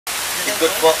is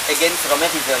good for against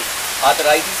rheumatism,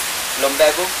 arthritis,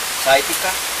 lumbago,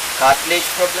 sciatica, cartilage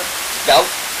problem, gout,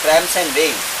 cramps and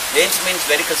veins. Veins means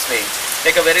varicose veins.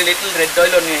 Take a very little red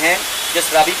oil on your hand,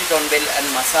 just rub it on well and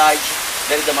massage.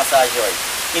 There is a massage oil.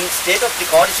 Instead of the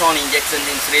cortisone injections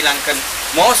in Sri Lankan,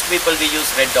 most people we use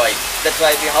red oil. That's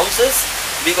why the houses,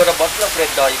 we got a bottle of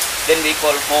red oil, then we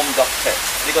call home doctor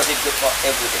because it's good for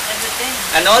everything.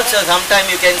 And also sometimes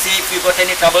you can see if you got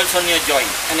any troubles on your joint.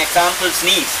 An example,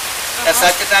 sneeze. At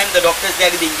such a time the doctors they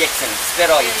give injections,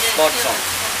 steroids, cortisone.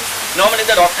 Normally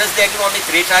the doctors they give only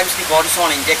 3 times the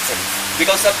cortisone injection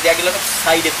because of they give a lot of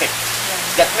side effects.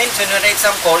 That means when you take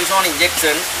some cortisone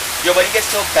injection, your body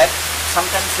gets so fat,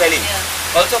 sometimes swelling.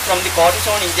 Also from the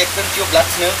cortisone injections, your blood,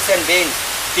 nerves and veins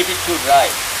keep it too dry.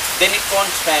 Then it won't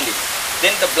stand it.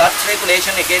 Then the blood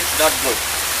circulation again is not good.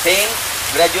 Pain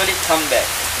gradually come back.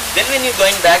 Then when you're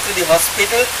going back to the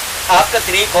hospital, after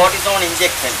 3 cortisone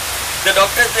injections, the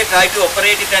doctors they try to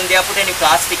operate it and they are put any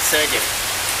plastic surgery.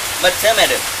 But sir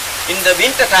madam, in the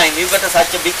winter time you got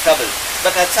such a big trouble.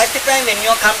 But at such a time when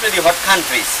you come to the hot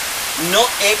countries, no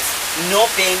aches, no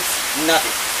pains,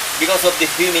 nothing. Because of the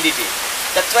humidity.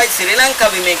 That's why Sri Lanka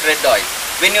we make red oil.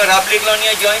 When you rub little on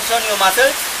your joints, on your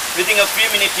muscles, within a few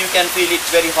minutes you can feel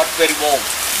it's very hot, very warm.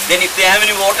 Then if they have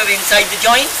any water inside the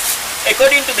joint,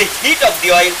 according to the heat of the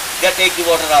oil, they take the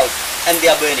water out and they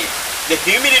are burning. The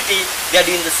humidity, they are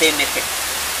doing the same effect.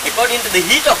 According to the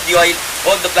heat of the oil,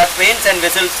 all the blood veins and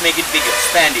vessels make it bigger,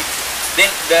 expand it. Then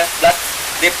the blood,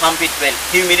 they pump it well.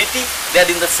 Humidity, they are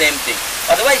doing the same thing.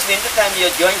 Otherwise, winter time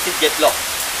your joints will get locked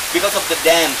because of the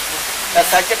damp. At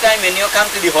such a time when you come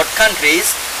to the hot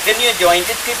countries, then your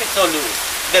joints keep it so loose.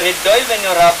 The red oil when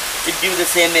you rub, it gives the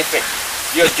same effect.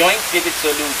 Your joints keep it so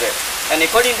loose. And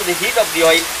according to the heat of the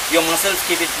oil, your muscles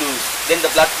keep it loose. Then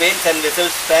the blood veins and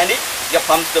vessels expand it, they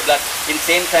pump the blood. In the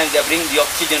same time, they bring the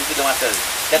oxygen to the muscles.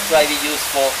 That's why we use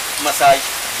for massage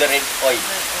the red oil.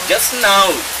 Just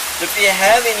now, if you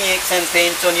have any aches and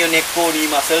pains on your neck, body,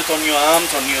 muscles, on your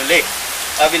arms, on your legs,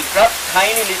 I will drop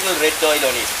tiny little red oil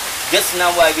on it. Just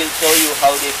now I will show you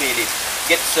how they feel it.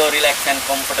 Get so relaxed and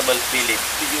comfortable feeling.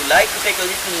 If you like to take a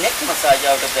little neck massage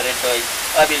out of the red oil,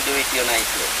 I will do it your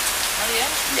nicely. Oh yeah?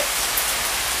 Yes.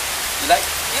 You like?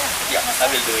 Yeah. Yeah, I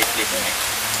will do it little neck.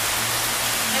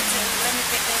 Let me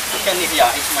take that. Can you,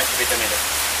 yeah, it's much better made.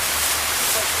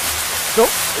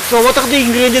 So what are the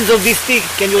ingredients of this tea?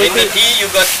 Can you In the tea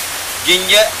you got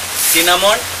ginger,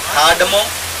 cinnamon, cardamom,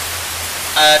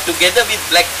 together with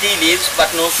black tea leaves,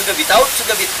 but no sugar, without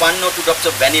sugar, with 1 or 2 drops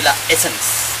of vanilla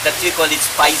essence. That's why we call it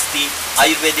spice tea,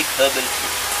 Ayurvedic herbal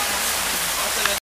tea.